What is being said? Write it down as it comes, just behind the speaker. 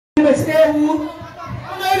is Ewu.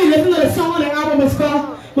 Maybe listen to the song on the album is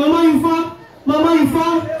called Mama You Found. Mama You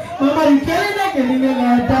Found. Mama You Killing It and in the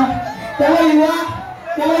letter. The way you are.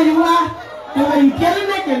 The way you are. The way you killing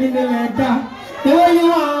it and in the letter. The way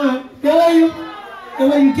you are. The way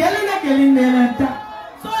you killing it and in the letter.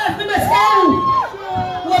 So let's do the song.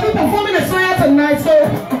 We'll be performing the song tonight, so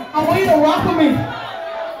I want you to rock with me.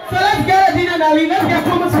 So let's get it, Dina Nali. Let's get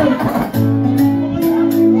comments on it.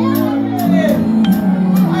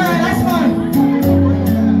 Alright, that's fine.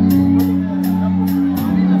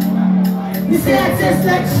 You say I taste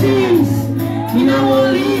like cheese. You know I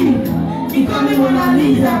won't leave. You call me Mona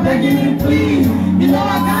Lisa, begging you please. You know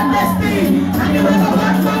I got that thing. I can never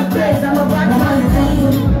back my face. I'm a black Mama, you come.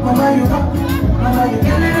 Mama, you come. Mama, you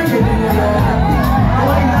get it and get it. The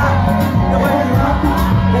way you are. The way you are.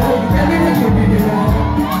 The way you get it and get it.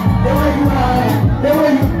 The way you are. The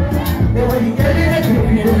way you get it and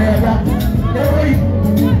get it. The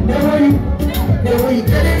way you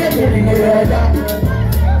get it and get it.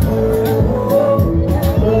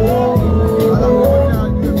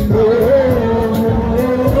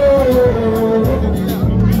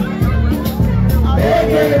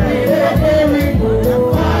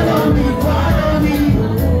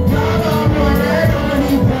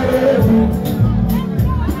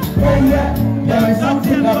 There is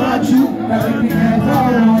something about you that we can never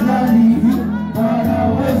wanna leave you, but I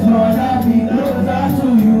always wanna be closer to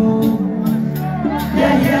you.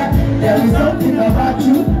 Yeah, there is something about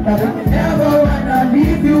you that we can never wanna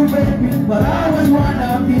leave you, baby, but I always wanna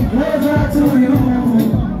be closer to you.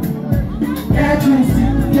 Can't you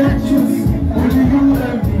see, only you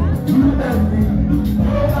love me, nobody,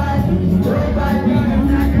 you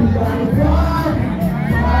got it wrong.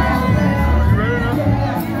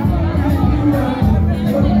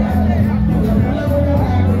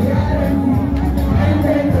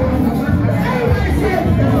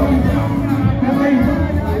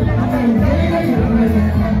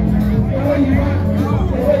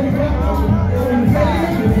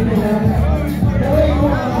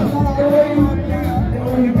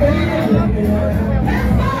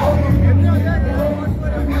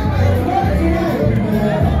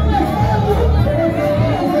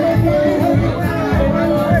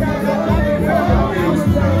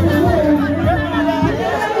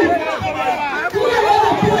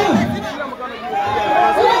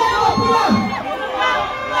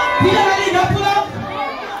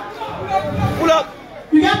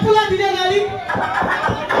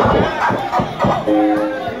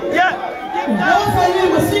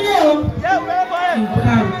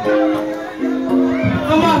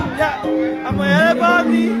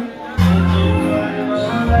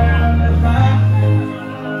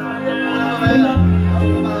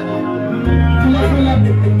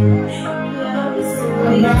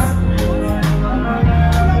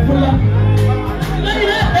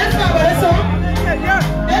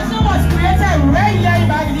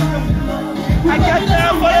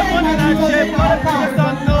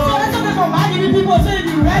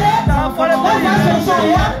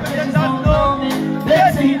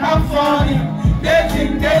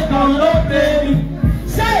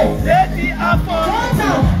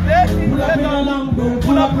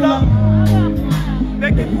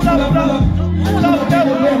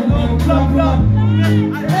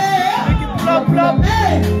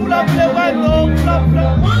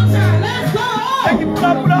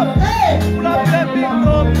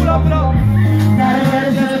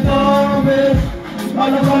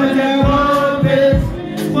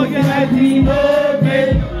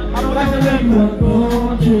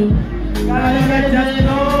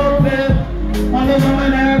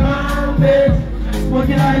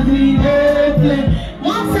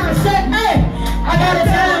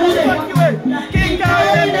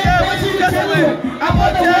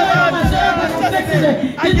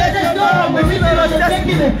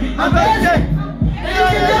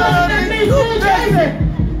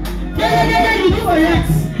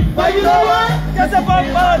 But you know what? Just about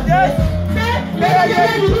this.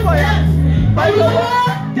 But you know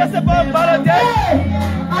what? Just about this.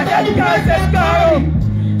 I got you guys at CARO.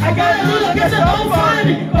 I got you guys at home.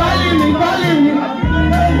 Calling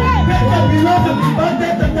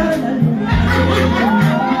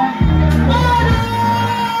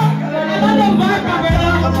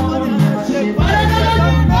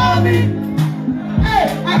me.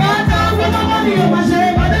 I got time for my money on my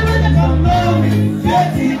shame. I never let them know me.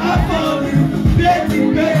 Betty, I found you. Betty,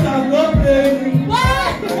 better go play me.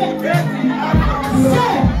 What? Betty, I found you.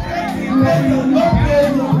 Betty, better go play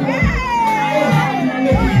me.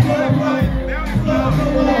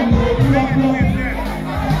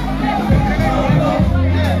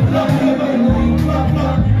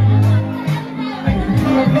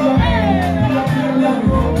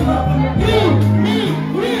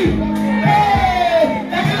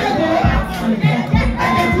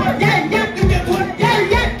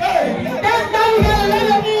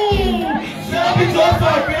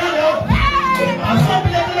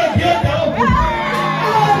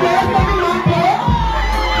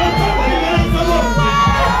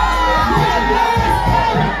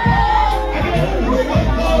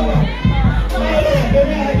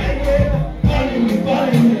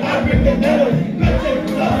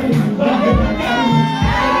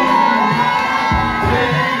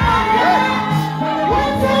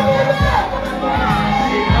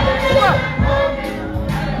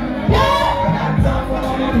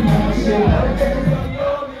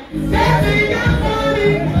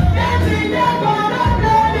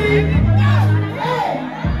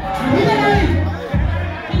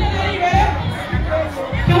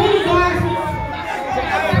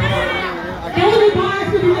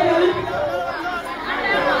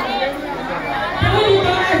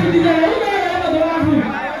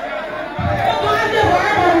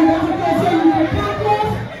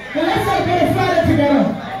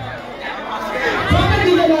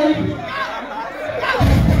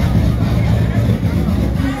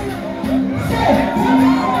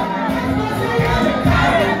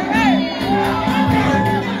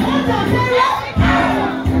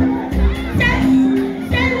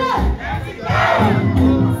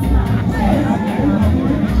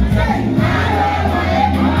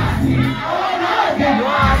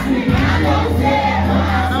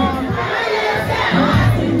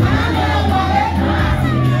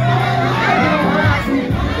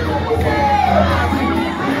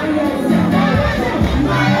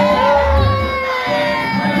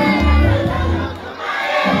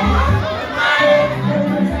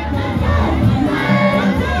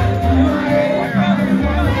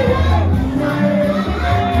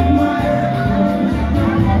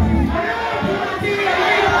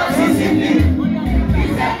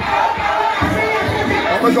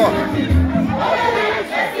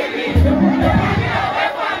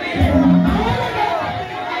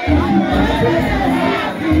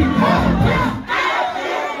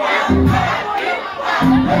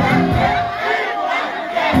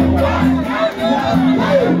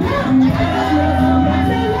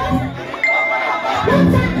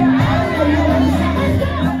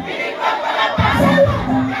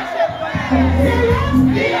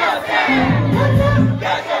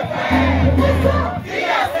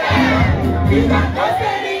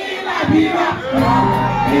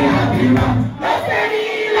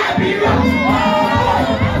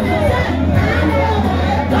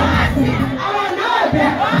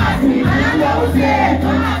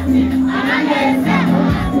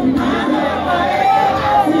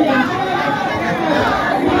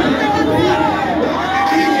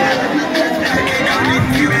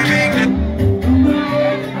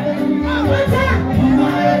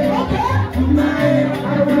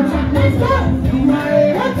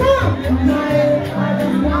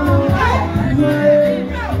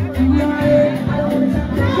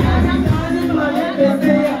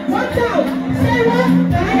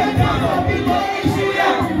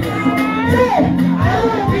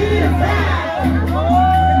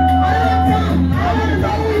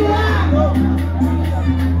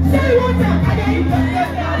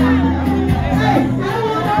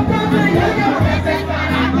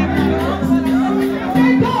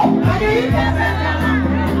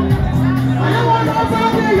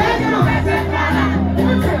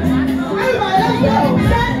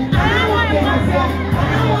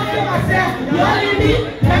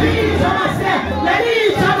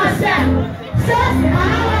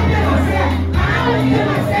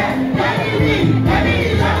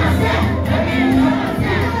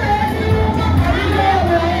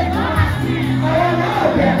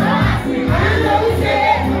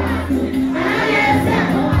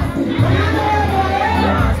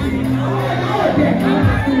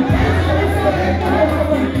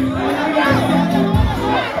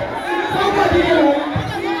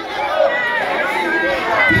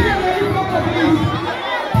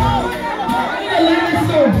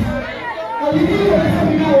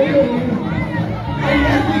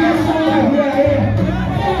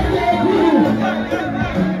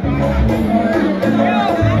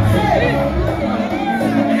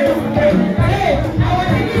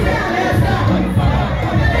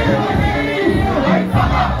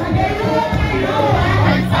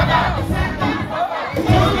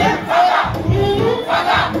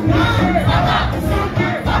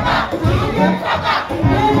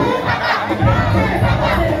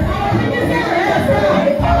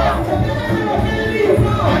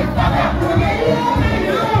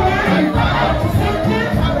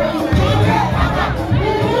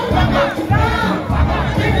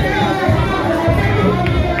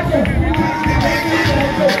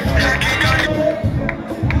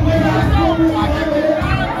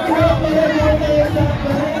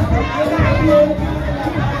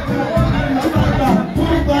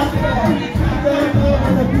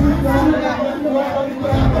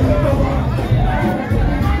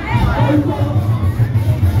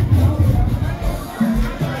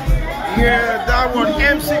 Yeah, that was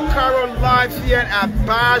MC CARO live here at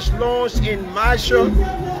Bash Lounge in Marshall.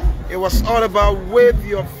 It was all about wave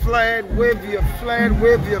your flag, wave your flag,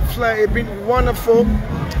 wave your flag. It's been wonderful.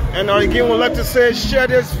 And again, we'd like to say share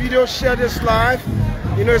this video, share this live.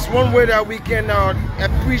 You know, it's one way that we can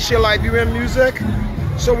appreciate Liberian music.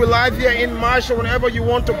 So we're live here in Marshall. Whenever you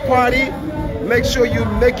want to party, make sure you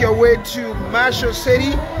make your way to Marshall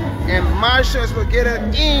City. And Marshall is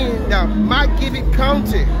located in the McGibbon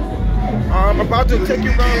County. I'm about to take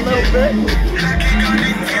you around a little bit.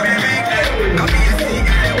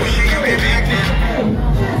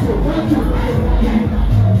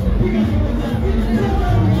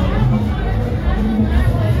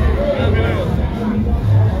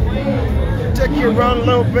 Take you around a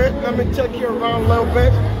little bit. Let me take you around a little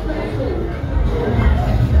bit.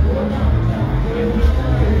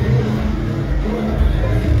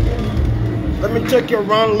 Let me take you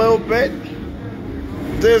around a little bit.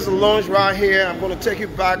 There's a lounge right here. I'm going to take you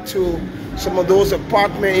back to some of those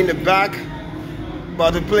apartments in the back.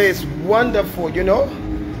 But the place is wonderful, you know.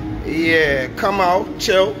 Yeah, come out,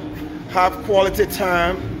 chill, have quality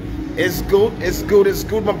time. It's good, it's good, it's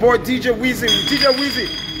good. My boy DJ Weezy. DJ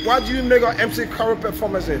Weezy, why do you make our MC CARO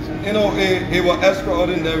performances? You know, it was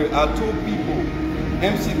extraordinary. I told people,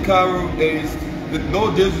 MC CARO is, with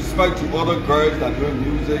no disrespect to other girls that do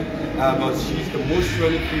music, but she's the most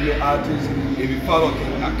trending female artist. If you follow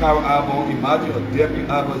a CARO album, imagine her debut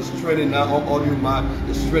album is trending now on Audio Mac,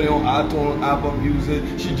 it's trending on iTunes album music.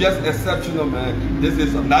 She's just exceptional, man. This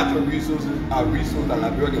is a natural resource, a resource that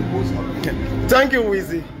Liberia can boast of. Thank you,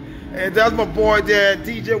 Weezy. That's my boy there,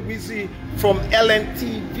 DJ Weezy from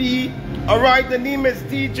LNTV. All right, the name is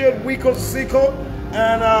DJ Wico Sicko,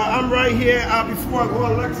 and I'm right here. Before I go,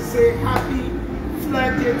 I'd like to say happy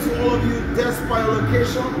Flag Day to all of you, despite your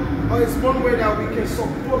location. It's one way that we can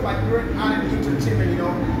support Liberian art and entertainment, you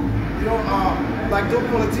know. Like those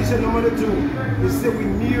politicians normally do, they say we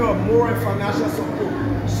need a moral and financial support.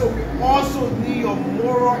 So we also need your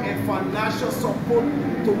moral and financial support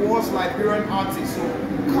towards Liberian artists. So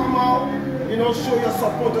come out, you know, show your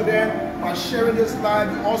support to them by sharing this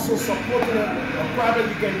live. Also supporting them. Private,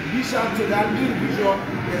 you can reach out to that individual.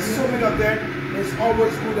 There's so many of them. It's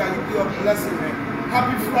always good that you be a blessing, man.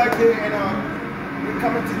 Happy Flag Day, and we're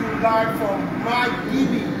coming to you live from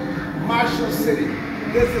McGibbon, Marshall City.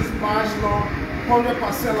 This is Marshall,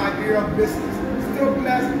 100% Liberia business. Still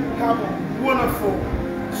blessed. Have a